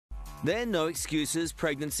Their no excuses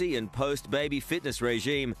pregnancy and post-baby fitness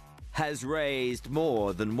regime has raised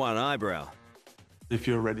more than one eyebrow. If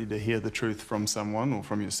you're ready to hear the truth from someone or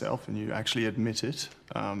from yourself and you actually admit it,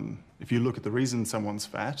 if you look at the reason someone's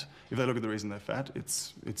fat, if they look at the reason they're fat,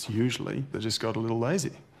 it's usually they just got a little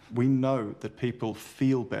lazy. We know that people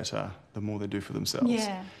feel better the more they do for themselves.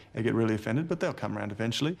 Yeah. They get really offended, but they'll come around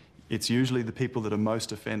eventually. It's usually the people that are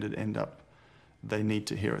most offended they need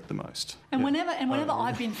to hear it the most. And whenever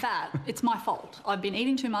I've been fat, it's my fault. I've been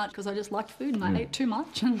eating too much because I just liked food and I ate too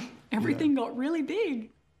much and everything got really big.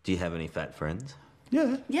 Do you have any fat friends?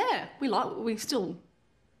 Yeah. Yeah, we still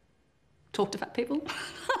talk to fat people.